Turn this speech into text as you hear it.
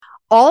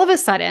all of a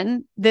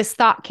sudden, this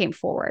thought came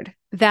forward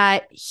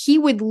that he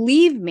would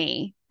leave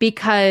me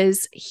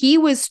because he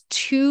was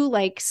too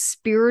like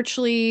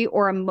spiritually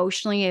or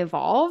emotionally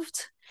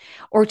evolved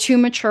or too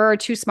mature or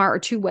too smart or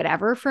too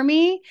whatever for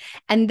me.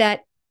 And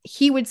that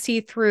he would see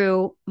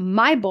through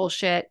my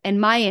bullshit and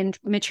my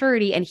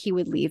immaturity and he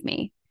would leave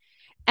me.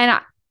 And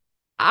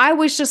I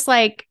was just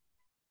like,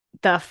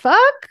 the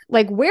fuck?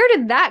 Like, where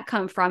did that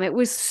come from? It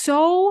was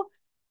so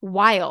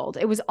wild.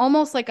 It was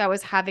almost like I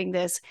was having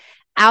this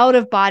out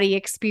of body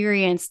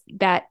experience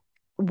that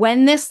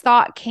when this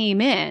thought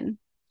came in,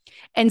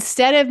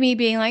 instead of me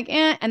being like,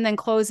 and then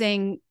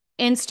closing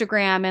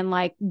Instagram and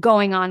like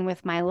going on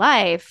with my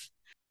life,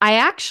 I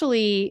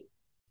actually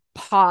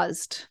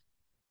paused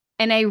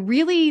and I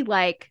really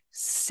like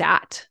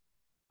sat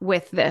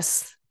with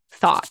this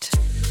thought.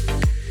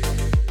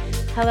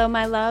 Hello,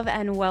 my love,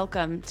 and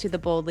welcome to the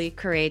Boldly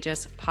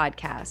Courageous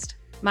podcast.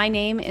 My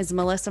name is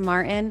Melissa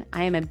Martin.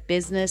 I am a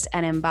business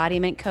and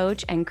embodiment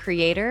coach and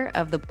creator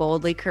of the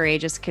Boldly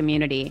Courageous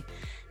community.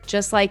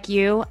 Just like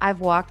you,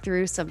 I've walked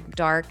through some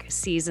dark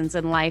seasons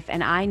in life,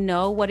 and I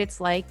know what it's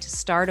like to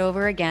start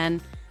over again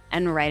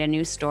and write a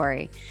new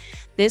story.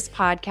 This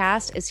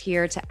podcast is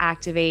here to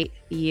activate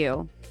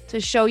you, to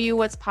show you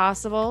what's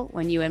possible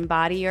when you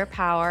embody your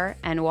power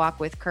and walk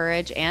with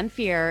courage and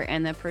fear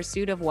in the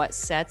pursuit of what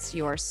sets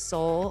your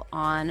soul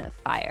on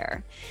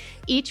fire.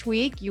 Each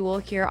week, you will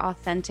hear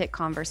authentic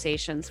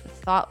conversations with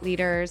thought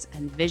leaders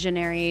and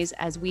visionaries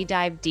as we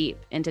dive deep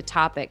into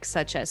topics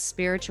such as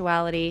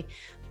spirituality,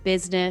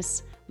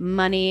 business,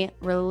 money,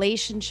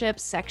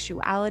 relationships,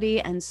 sexuality,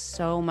 and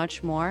so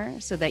much more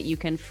so that you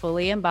can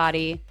fully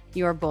embody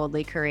your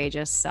boldly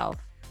courageous self.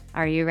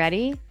 Are you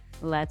ready?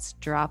 Let's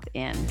drop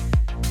in.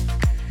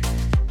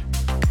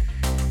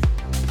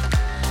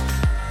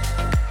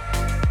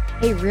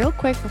 Hey, real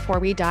quick before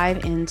we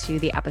dive into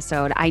the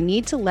episode, I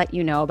need to let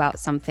you know about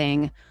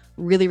something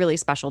really, really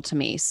special to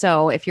me.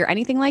 So if you're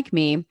anything like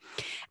me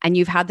and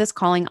you've had this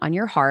calling on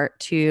your heart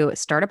to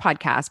start a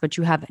podcast, but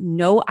you have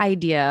no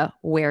idea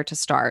where to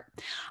start,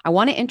 I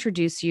want to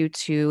introduce you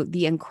to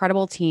the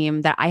incredible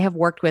team that I have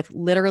worked with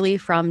literally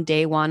from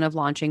day one of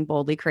launching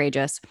Boldly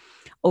Courageous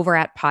over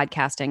at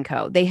Podcast &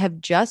 Co. They have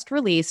just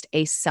released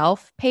a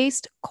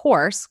self-paced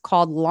course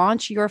called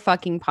Launch Your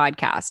Fucking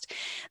Podcast.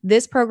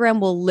 This program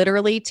will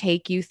literally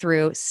take you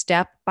through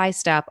step by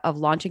step of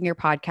launching your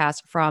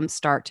podcast from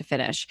start to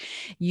finish.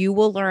 You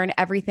will learn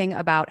everything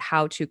about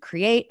how to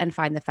create and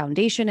find the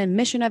foundation and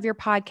mission of your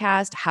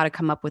podcast, how to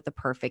come up with the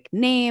perfect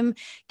name,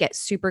 get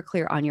super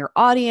clear on your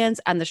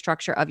audience and the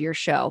structure of your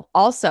show.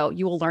 Also,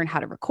 you will learn how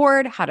to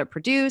record, how to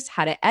produce,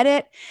 how to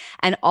edit,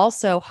 and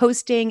also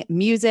hosting,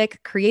 music,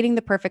 creating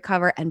the perfect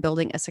cover, and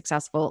building a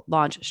successful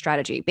launch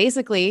strategy.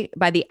 Basically,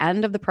 by the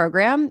end of the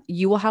program,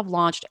 you will have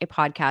launched a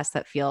podcast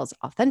that feels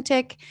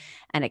authentic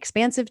and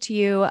expansive to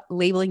you,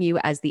 labeling you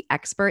as the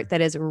expert that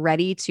is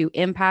ready to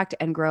impact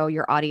and grow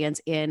your audience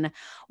in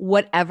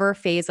whatever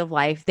phase of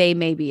life they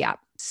may be at.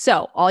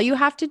 So all you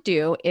have to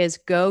do is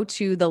go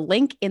to the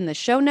link in the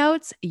show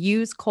notes,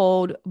 use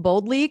code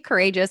Boldly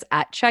Courageous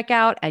at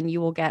checkout, and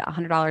you will get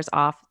 $100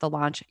 off the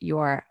Launch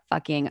Your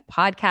Fucking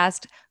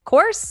Podcast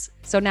course.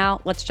 So now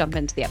let's jump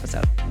into the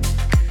episode.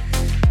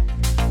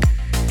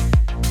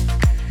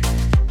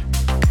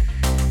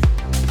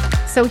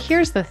 So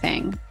here's the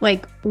thing,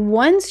 like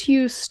once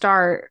you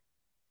start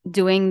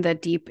doing the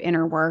deep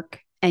inner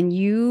work and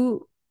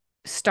you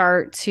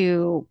start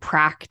to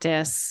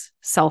practice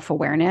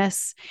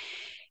self-awareness,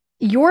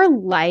 your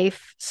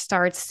life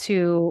starts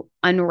to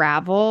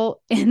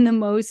unravel in the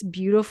most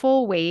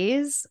beautiful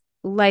ways,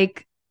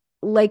 like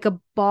a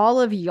ball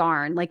of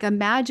yarn. Like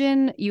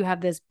imagine you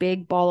have this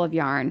big ball of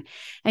yarn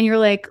and you're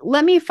like,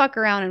 let me fuck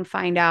around and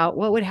find out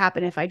what would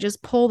happen if I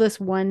just pull this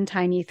one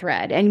tiny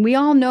thread. And we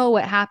all know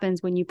what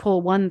happens when you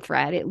pull one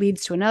thread. It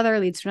leads to another,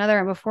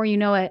 and before you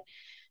know it,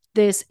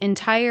 this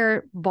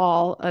entire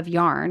ball of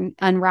yarn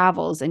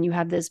unravels and you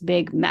have this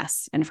big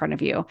mess in front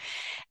of you.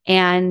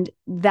 And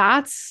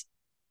that's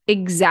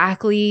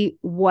exactly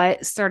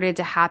what started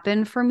to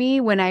happen for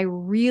me when I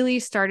really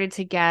started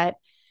to get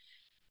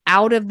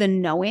out of the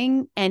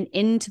knowing and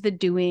into the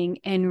doing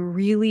and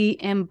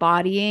really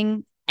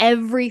embodying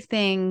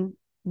everything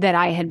that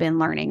I had been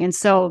learning. And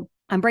so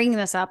I'm bringing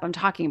this up, I'm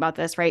talking about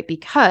this, right?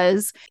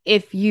 Because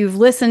if you've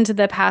listened to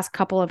the past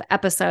couple of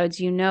episodes,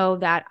 you know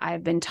that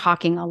I've been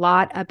talking a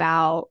lot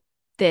about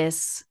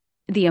this,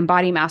 the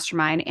Embody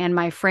Mastermind and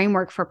my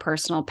framework for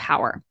personal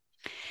power.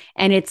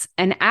 And it's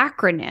an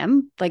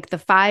acronym, like the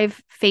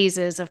 5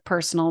 phases of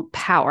personal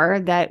power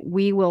that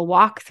we will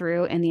walk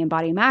through in the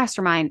Embody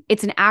Mastermind.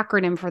 It's an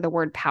acronym for the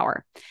word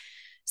power.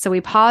 So we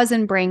pause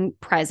and bring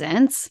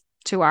presence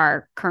to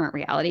our current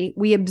reality.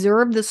 We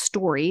observe the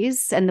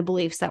stories and the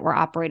beliefs that we're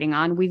operating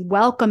on. We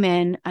welcome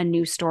in a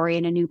new story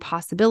and a new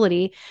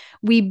possibility.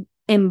 We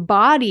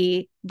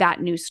embody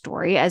that new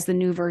story as the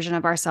new version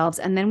of ourselves.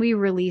 And then we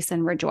release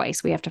and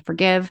rejoice. We have to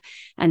forgive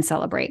and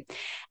celebrate.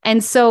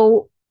 And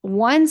so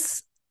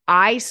once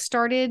I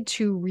started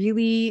to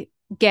really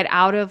get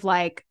out of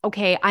like,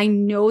 okay, I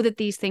know that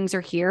these things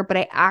are here, but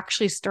I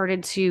actually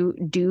started to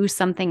do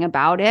something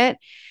about it,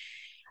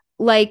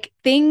 like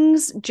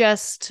things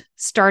just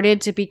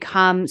started to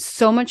become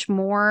so much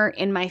more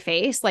in my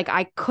face. Like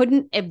I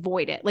couldn't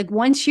avoid it. Like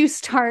once you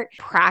start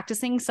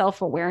practicing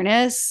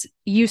self-awareness,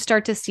 you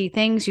start to see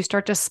things, you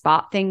start to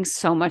spot things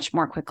so much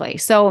more quickly.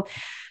 So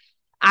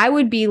I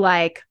would be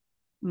like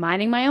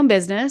minding my own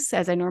business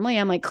as I normally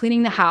am, like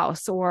cleaning the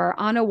house or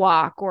on a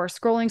walk or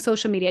scrolling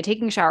social media,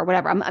 taking a shower,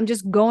 whatever. I'm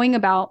just going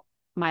about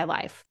my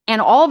life. And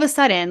all of a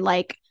sudden,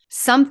 like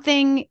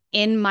something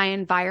in my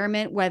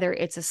environment, whether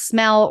it's a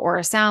smell or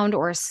a sound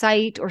or a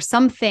sight or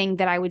something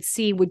that I would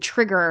see, would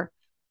trigger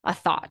a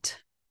thought.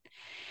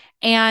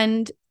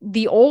 And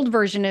the old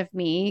version of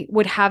me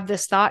would have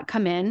this thought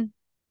come in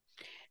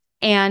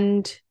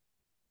and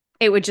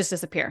it would just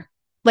disappear.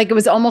 Like it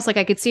was almost like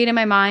I could see it in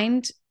my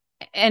mind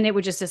and it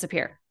would just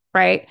disappear.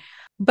 Right.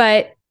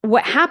 But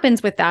what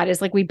happens with that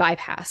is like we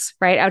bypass,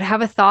 right? I would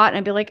have a thought and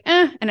I'd be like,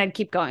 and I'd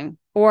keep going.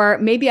 Or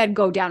maybe I'd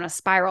go down a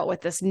spiral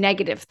with this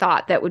negative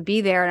thought that would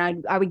be there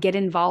and I would get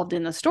involved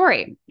in the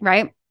story,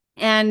 right?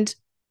 And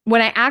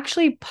when I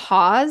actually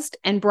paused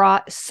and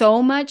brought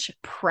so much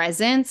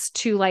presence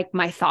to like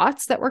my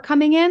thoughts that were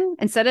coming in,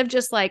 instead of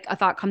just like a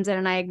thought comes in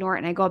and I ignore it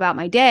and I go about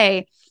my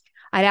day,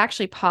 I'd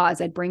actually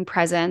pause, I'd bring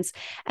presence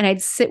and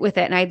I'd sit with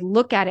it and I'd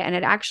look at it and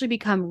I'd actually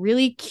become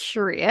really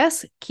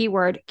curious,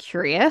 keyword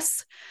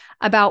curious,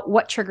 about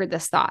what triggered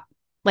this thought.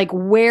 Like,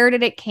 where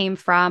did it came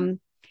from?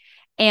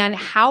 And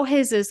how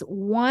has this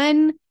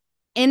one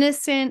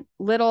innocent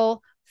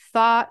little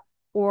thought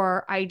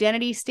or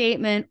identity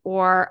statement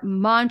or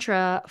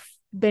mantra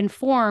been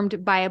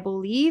formed by a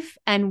belief?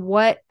 And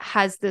what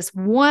has this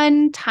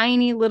one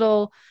tiny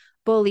little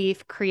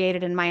belief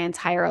created in my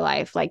entire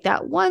life? Like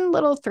that one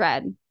little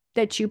thread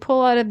that you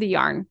pull out of the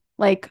yarn,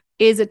 like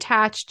is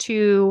attached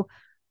to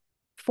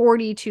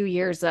 42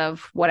 years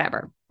of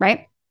whatever,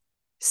 right?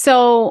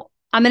 So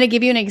I'm going to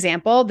give you an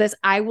example.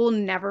 I will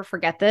never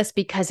forget this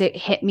because it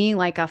hit me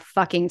like a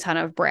fucking ton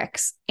of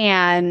bricks.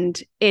 And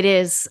it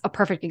is a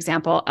perfect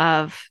example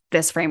of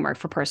this framework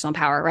for personal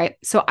power, right?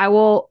 So I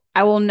will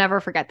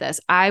never forget this.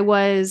 I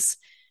was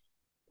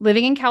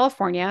living in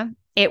California.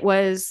 It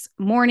was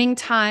morning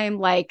time,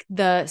 like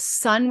the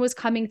sun was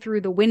coming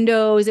through the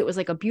windows. It was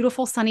like a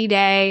beautiful sunny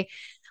day.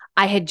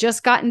 I had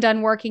just gotten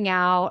done working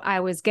out. I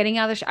was getting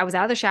out of I was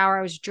out of the shower.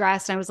 I was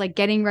dressed. And I was like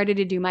getting ready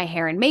to do my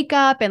hair and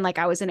makeup. And like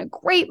I was in a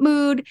great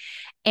mood.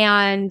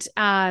 And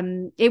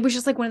it was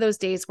just like one of those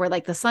days where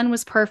like the sun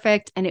was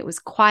perfect and it was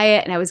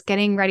quiet and I was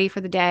getting ready for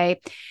the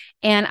day.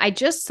 And I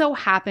just so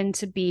happened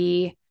to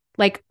be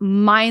like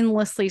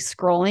mindlessly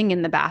scrolling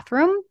in the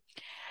bathroom.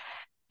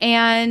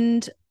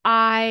 And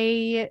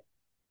I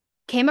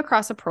came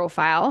across a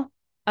profile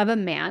of a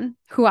man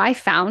who I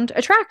found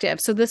attractive.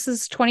 So this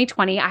is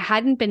 2020. I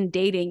hadn't been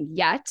dating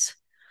yet.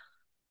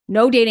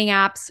 No dating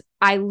apps.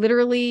 I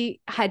literally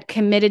had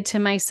committed to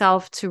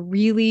myself to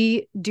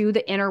really do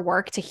the inner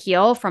work to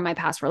heal from my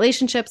past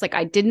relationships. Like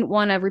I didn't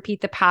want to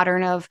repeat the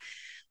pattern of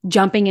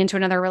jumping into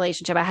another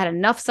relationship. I had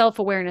enough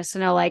self-awareness to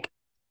know like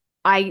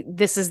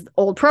this is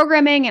old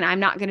programming and I'm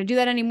not going to do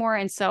that anymore.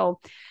 And so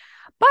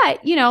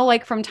but, you know,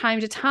 like from time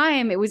to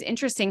time, it was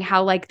interesting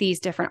how like these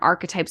different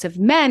archetypes of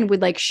men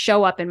would like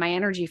show up in my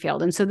energy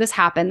field. And so this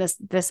happened,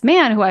 this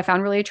man who I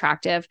found really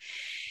attractive,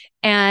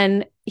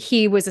 and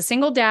he was a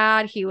single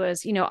dad. He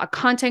was, you know, a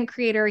content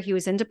creator. He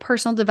was into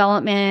personal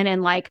development.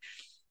 And like,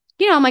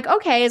 you know, I'm like,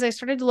 okay, as I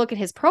started to look at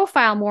his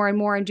profile more and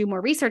more and do more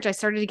research, I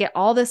started to get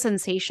all this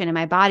sensation in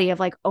my body of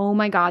like, oh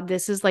my God,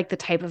 this is like the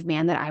type of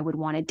man that I would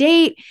want to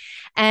date.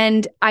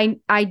 And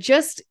I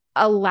just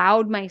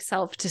allowed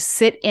myself to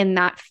sit in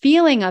that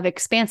feeling of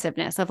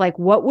expansiveness of like,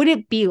 what would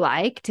it be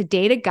like to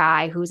date a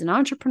guy who's an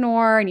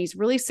entrepreneur and he's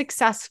really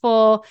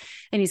successful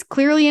and he's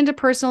clearly into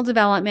personal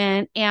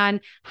development, and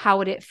how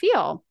would it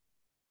feel?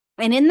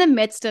 And in the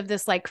midst of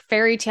this like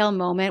fairy tale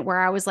moment where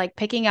I was like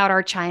picking out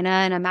our china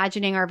and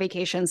imagining our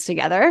vacations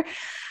together,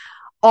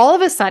 all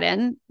of a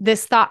sudden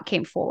this thought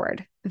came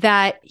forward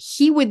that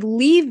he would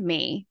leave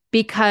me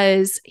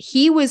because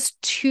he was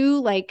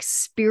too like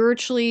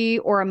spiritually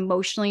or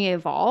emotionally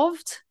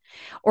evolved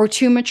or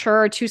too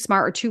mature or too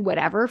smart or too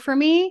whatever for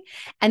me.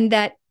 And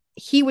that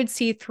he would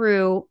see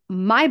through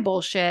my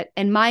bullshit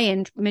and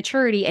my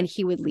immaturity and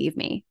he would leave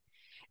me.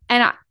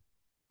 And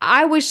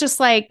I was just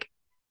like,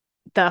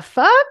 the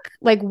fuck?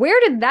 Like, where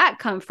did that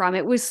come from?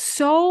 It was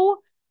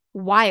so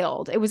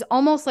wild. It was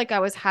almost like I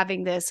was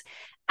having this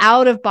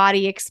out of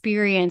body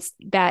experience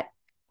that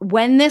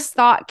when this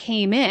thought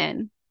came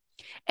in,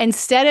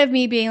 instead of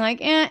me being like,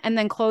 and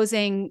then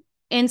closing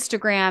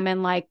Instagram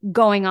and like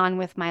going on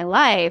with my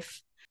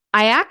life,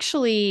 I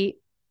actually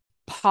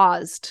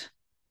paused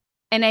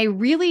and I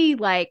really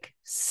like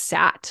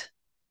sat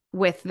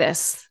with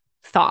this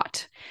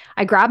thought.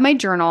 I grabbed my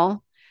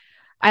journal.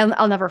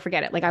 I'll never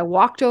forget it. Like I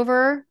walked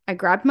over, I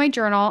grabbed my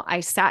journal, I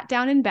sat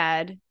down in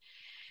bed.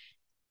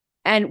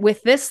 And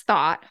with this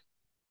thought,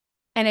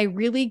 And I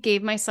really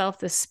gave myself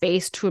the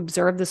space to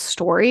observe the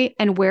story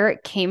and where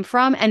it came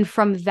from. And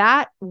from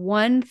that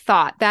one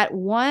thought, that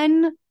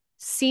one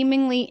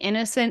seemingly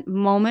innocent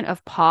moment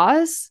of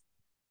pause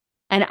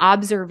and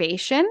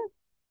observation,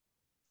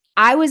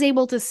 I was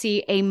able to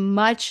see a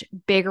much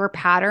bigger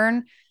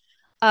pattern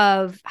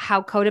of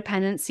how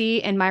codependency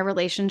in my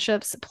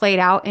relationships played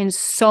out in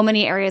so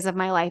many areas of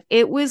my life.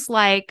 It was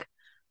like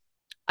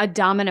a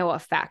domino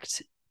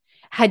effect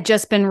had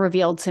just been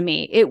revealed to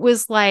me. It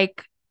was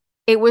like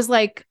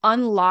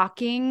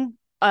unlocking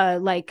a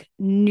like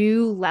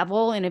new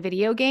level in a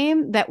video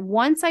game that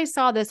once I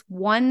saw this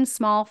one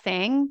small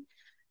thing,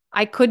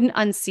 I couldn't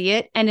unsee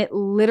it. And it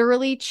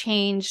literally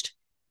changed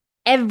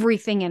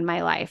everything in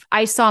my life.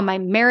 I saw my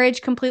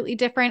marriage completely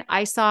different.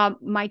 I saw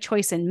my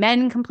choice in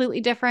men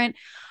completely different.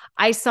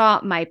 I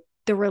saw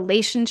the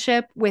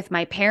relationship with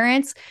my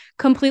parents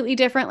completely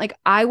different. Like,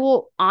 I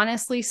will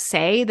honestly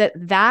say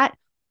that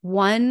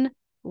one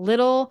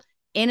little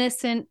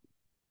innocent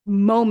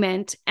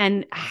moment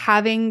and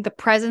having the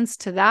presence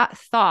to that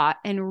thought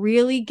and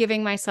really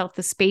giving myself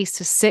the space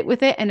to sit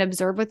with it and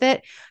observe with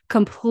it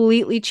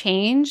completely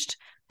changed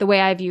the way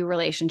I view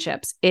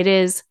relationships. It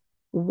is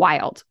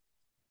wild.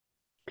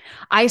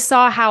 I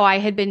saw how I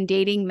had been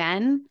dating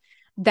men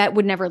that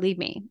would never leave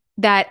me,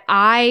 that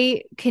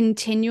I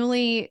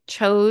continually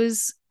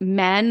chose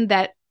men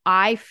that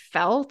I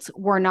felt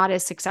were not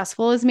as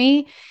successful as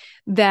me,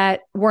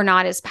 that were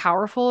not as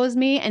powerful as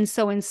me. And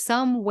so in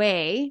some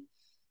way,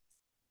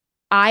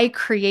 I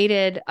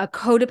created a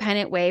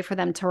codependent way for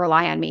them to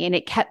rely on me, and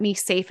it kept me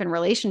safe in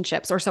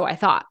relationships, or so I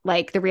thought.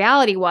 Like, the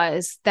reality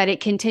was that it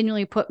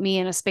continually put me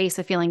in a space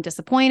of feeling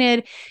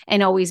disappointed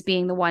and always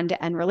being the one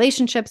to end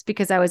relationships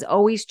because I was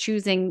always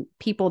choosing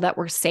people that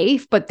were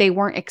safe, but they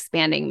weren't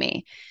expanding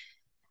me,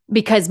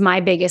 because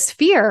my biggest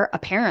fear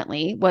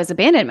apparently was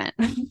abandonment.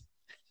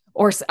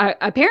 Or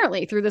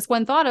apparently through this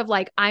one thought of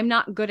like, I'm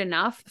not good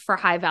enough for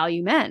high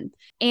value men.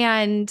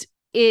 And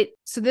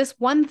so this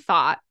one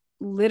thought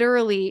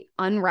literally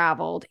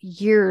unraveled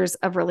years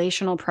of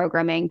relational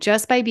programming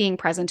just by being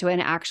present to it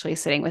and actually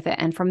sitting with it.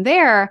 And from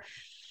there,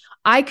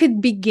 I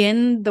could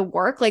begin the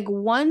work. Like,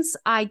 once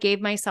I gave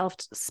myself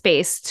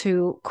space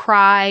to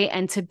cry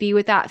and to be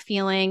with that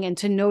feeling and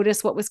to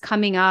notice what was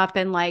coming up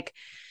and like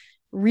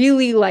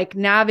really like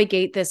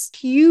navigate this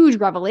huge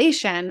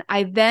revelation,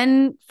 I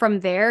then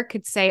from there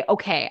could say,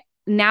 okay,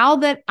 now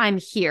that I'm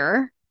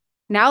here,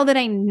 now that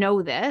I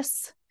know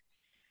this,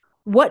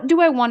 what do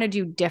I want to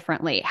do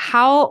differently?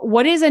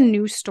 What is a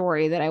new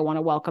story that I want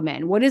to welcome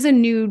in? What is a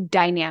new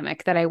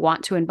dynamic that I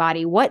want to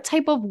embody? What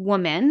type of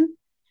woman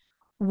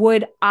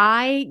would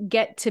I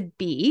get to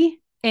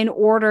be in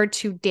order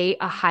to date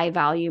a high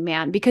value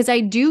man? Because I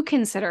do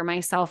consider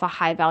myself a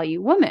high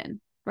value woman,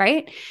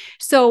 right?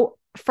 So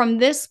from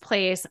this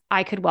place,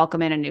 I could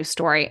welcome in a new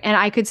story, and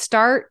I could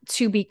start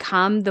to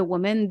become the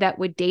woman that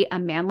would date a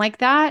man like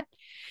that.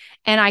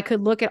 And I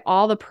could look at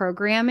all the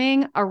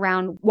programming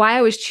around why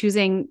I was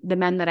choosing the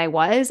men that I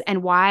was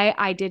and why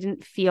I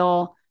didn't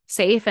feel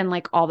safe and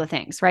like all the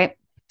things, right?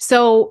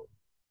 So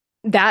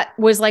that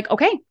was like,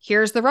 okay,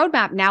 here's the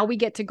roadmap. Now we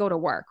get to go to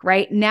work,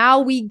 right? Now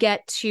we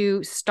get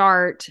to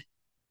start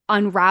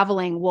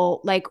unraveling,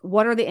 well, like,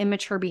 what are the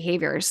immature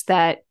behaviors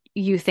that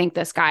you think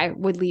this guy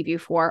would leave you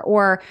for?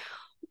 Or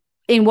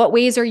in what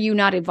ways are you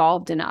not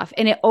evolved enough?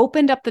 And it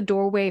opened up the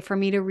doorway for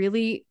me to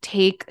really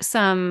take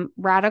some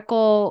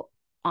radical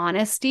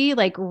honesty,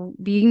 like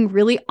being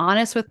really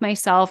honest with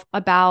myself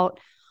about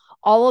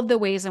all of the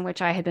ways in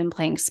which I had been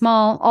playing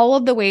small, all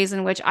of the ways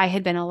in which I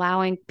had been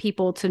allowing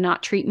people to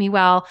not treat me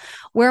well,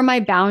 where my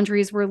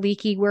boundaries were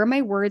leaky, where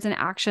my words and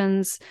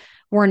actions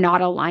were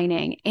not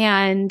aligning.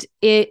 And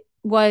it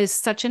was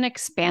such an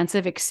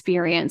expansive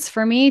experience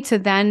for me to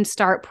then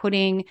start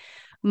putting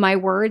my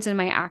words and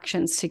my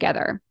actions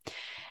together.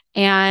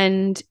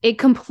 And it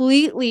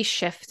completely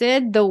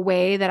shifted the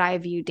way that I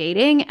view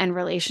dating and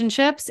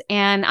relationships.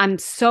 And I'm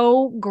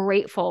so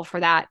grateful for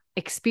that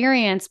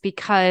experience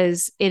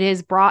because it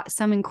has brought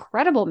some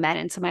incredible men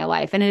into my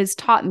life. And it has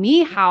taught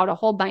me how to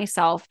hold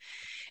myself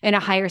in a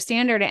higher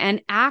standard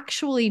and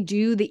actually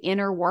do the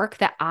inner work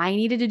that I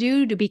needed to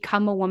do to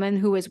become a woman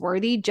who is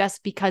worthy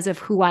just because of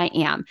who I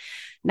am,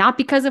 not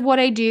because of what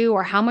I do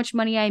or how much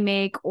money I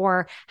make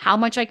or how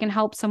much I can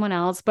help someone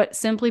else, but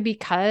simply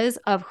because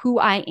of who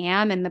I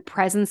am and the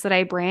presence that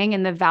I bring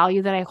and the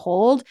value that I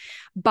hold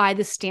by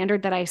the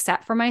standard that I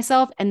set for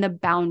myself and the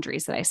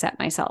boundaries that I set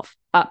myself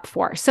up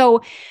for.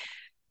 So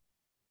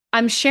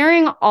I'm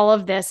sharing all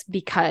of this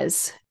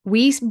because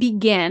we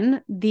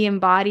begin the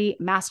Embody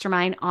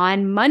Mastermind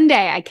on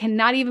Monday. I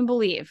cannot even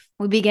believe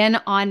we begin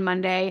on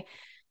Monday,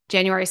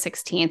 January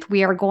 16th.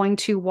 We are going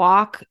to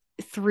walk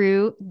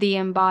through the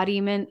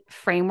embodiment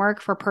framework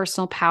for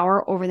personal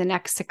power over the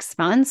next 6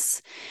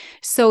 months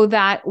so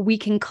that we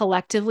can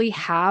collectively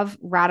have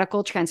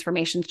radical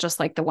transformations just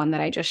like the one that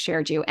I just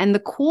shared you. And the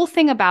cool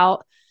thing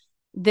about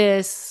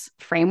this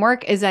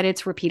framework is that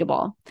it's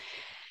repeatable.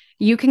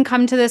 You can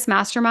come to this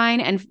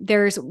mastermind and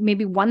there's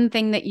maybe one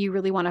thing that you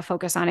really want to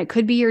focus on. It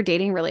could be your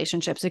dating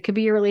relationships. It could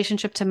be your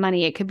relationship to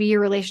money. It could be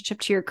your relationship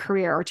to your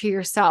career or to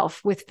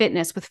yourself, with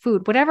fitness, with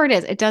food, whatever it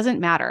is. It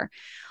doesn't matter.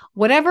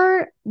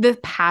 Whatever the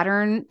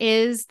pattern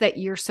is that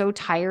you're so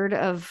tired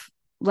of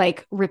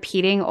like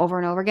repeating over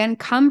and over again,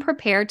 come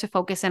prepared to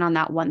focus in on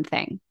that one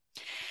thing.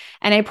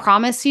 And I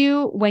promise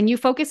you, when you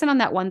focus in on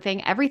that one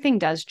thing, everything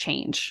does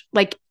change.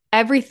 Like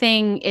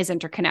everything is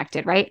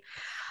interconnected, right?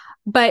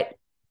 But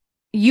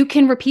you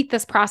can repeat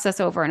this process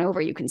over and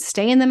over. You can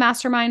stay in the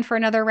mastermind for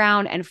another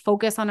round and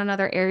focus on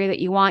another area that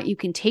you want. You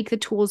can take the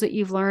tools that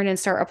you've learned and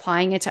start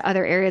applying it to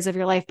other areas of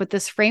your life. But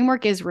this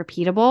framework is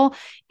repeatable.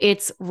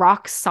 It's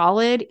rock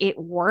solid. It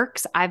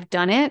works. I've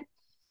done it.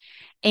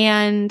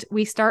 And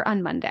we start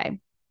on Monday.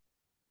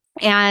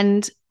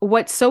 And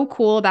what's so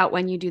cool about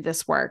when you do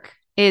this work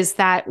is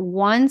that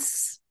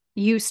once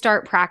you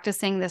start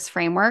practicing this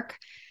framework,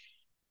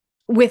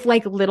 with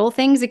like little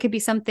things, it could be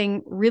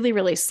something really,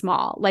 really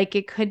small. Like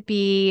it could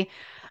be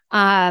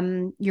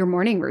your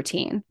morning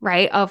routine,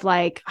 right? Of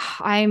like,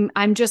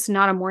 I'm just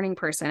not a morning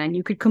person. And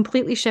you could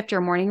completely shift your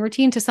morning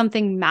routine to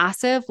something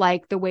massive,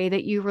 like the way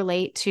that you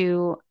relate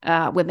to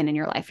women in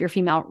your life, your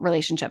female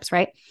relationships,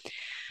 right?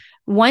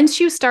 Once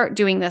you start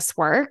doing this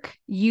work,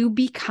 you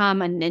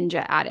become a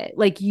ninja at it.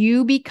 Like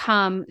you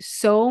become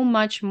so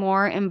much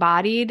more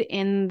embodied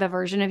in the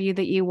version of you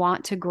that you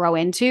want to grow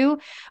into,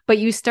 but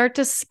you start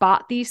to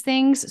spot these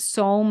things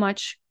so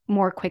much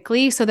more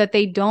quickly so that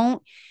they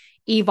don't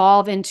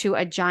evolve into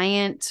a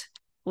giant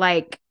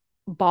like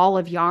ball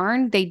of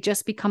yarn. They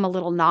just become a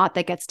little knot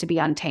that gets to be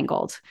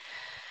untangled.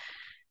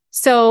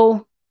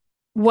 So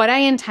what I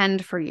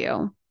intend for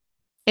you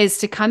is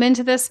to come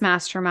into this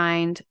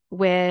mastermind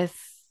with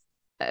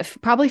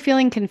probably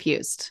feeling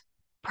confused,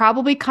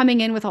 probably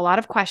coming in with a lot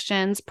of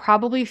questions,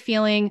 probably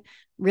feeling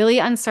really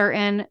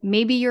uncertain.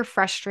 Maybe you're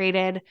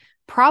frustrated,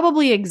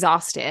 probably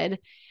exhausted,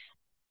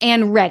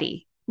 and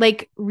ready,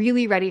 like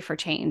really ready for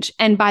change.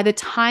 And by the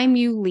time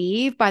you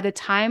leave, by the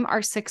time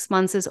our 6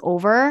 months is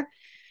over,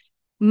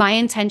 my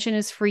intention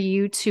is for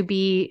you to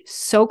be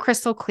so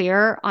crystal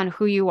clear on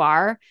who you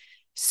are,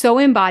 so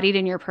embodied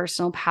in your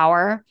personal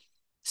power,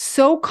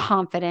 so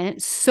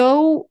confident,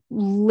 so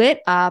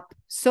lit up,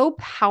 so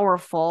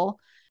powerful,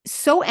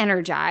 so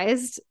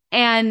energized,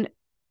 and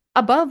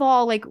above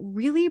all, like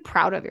really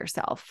proud of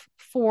yourself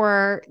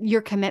for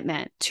your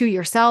commitment to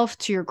yourself,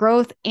 to your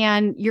growth,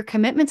 and your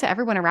commitment to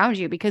everyone around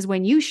you. Because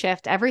when you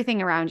shift,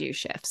 everything around you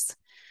shifts,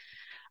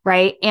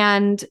 right?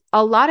 And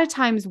a lot of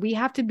times we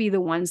have to be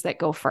the ones that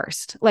go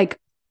first. Like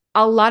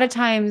a lot of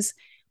times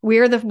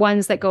we're the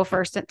ones that go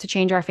first to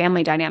change our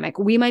family dynamic.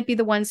 We might be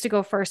the ones to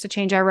go first to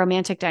change our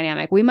romantic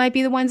dynamic. We might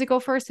be the ones that go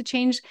first to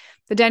change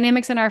the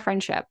dynamics in our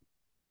friendships.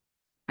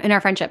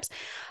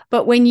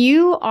 But when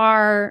you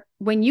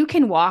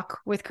can walk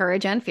with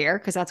courage and fear,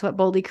 because that's what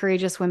boldly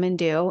courageous women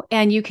do,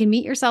 and you can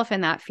meet yourself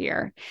in that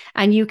fear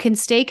and you can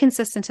stay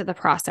consistent to the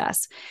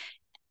process,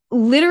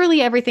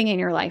 literally everything in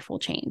your life will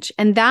change.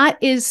 And that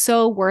is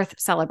so worth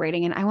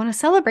celebrating. And I want to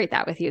celebrate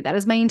that with you. That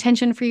is my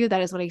intention for you.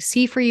 That is what I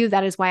see for you.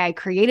 That is why I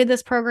created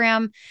this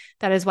program.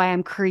 That is why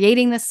I'm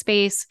creating this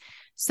space,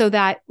 so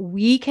that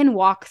we can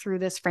walk through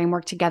this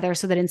framework together,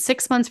 so that in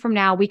 6 months from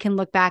now, we can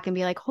look back and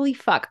be like, holy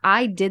fuck,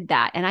 I did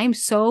that. And I'm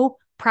so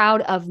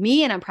proud of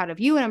me, and I'm proud of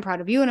you, and I'm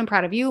proud of you, and I'm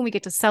proud of you. And we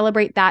get to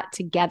celebrate that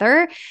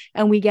together,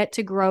 and we get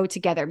to grow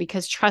together,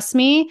 because trust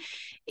me,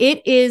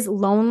 it is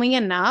lonely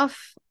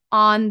enough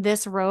on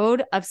this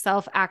road of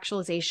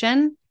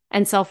self-actualization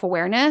and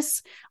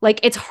self-awareness. Like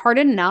it's hard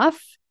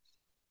enough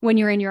when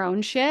you're in your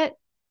own shit.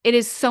 It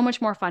is so much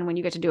more fun when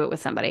you get to do it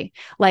with somebody.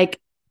 Like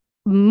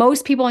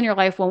most people in your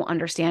life won't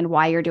understand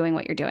why you're doing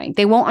what you're doing.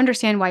 They won't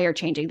understand why you're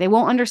changing. They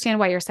won't understand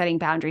why you're setting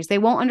boundaries. They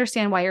won't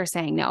understand why you're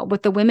saying no.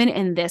 But the women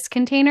in this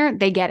container,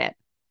 they get it.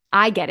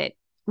 I get it.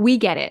 We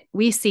get it.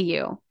 We see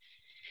you.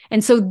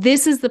 And so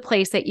this is the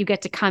place that you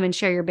get to come and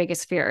share your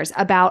biggest fears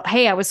about,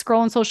 hey, I was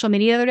scrolling social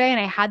media the other day and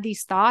I had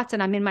these thoughts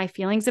and I'm in my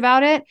feelings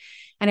about it,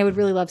 and I would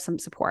really love some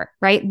support,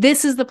 right?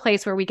 This is the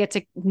place where we get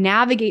to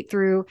navigate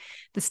through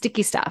the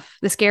sticky stuff,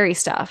 the scary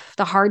stuff,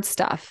 the hard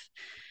stuff,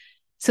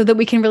 so that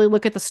we can really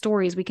look at the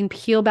stories. We can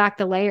peel back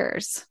the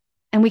layers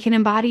and we can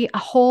embody a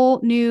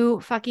whole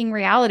new fucking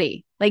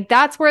reality. Like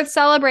that's worth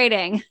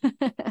celebrating.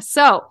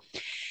 So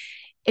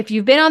if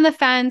you've been on the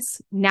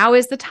fence, now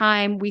is the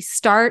time. We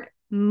start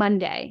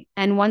Monday.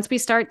 And once we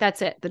start,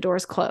 that's it. The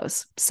doors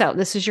close. So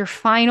this is your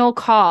final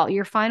call,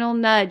 your final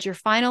nudge, your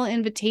final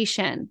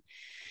invitation.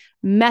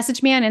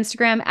 Message me on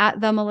Instagram at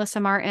the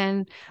Melissa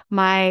Martin.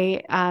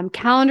 My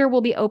calendar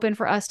will be open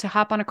for us to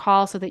hop on a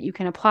call so that you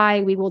can apply.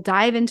 We will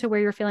dive into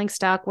where you're feeling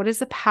stuck. What is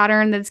the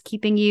pattern that's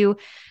keeping you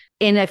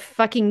in a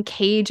fucking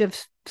cage of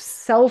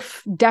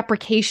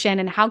self-deprecation,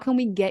 and how can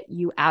we get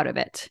you out of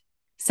it?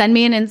 Send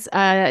me a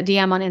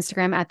DM on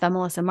Instagram at the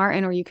Melissa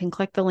Martin, or you can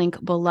click the link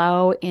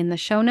below in the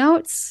show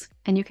notes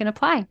and you can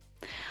apply.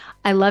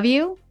 I love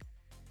you.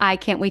 I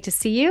can't wait to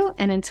see you.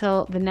 And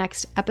until the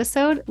next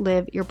episode,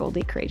 live your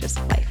boldly courageous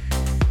life.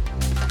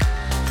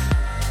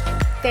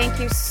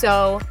 Thank you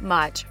so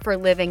much for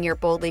living your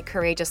boldly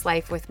courageous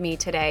life with me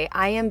today.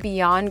 I am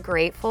beyond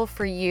grateful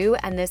for you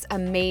and this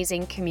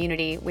amazing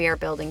community we are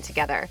building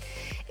together.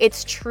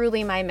 It's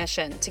truly my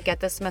mission to get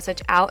this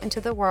message out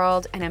into the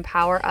world and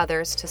empower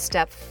others to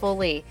step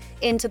fully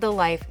into the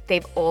life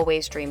they've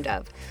always dreamed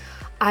of.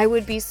 I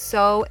would be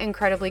so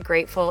incredibly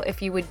grateful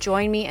if you would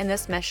join me in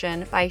this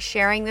mission by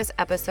sharing this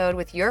episode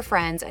with your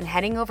friends and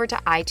heading over to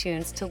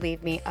iTunes to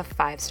leave me a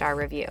 5-star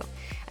review.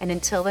 And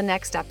until the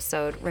next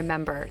episode,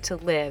 remember to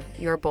live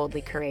your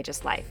boldly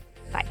courageous life.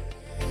 Bye.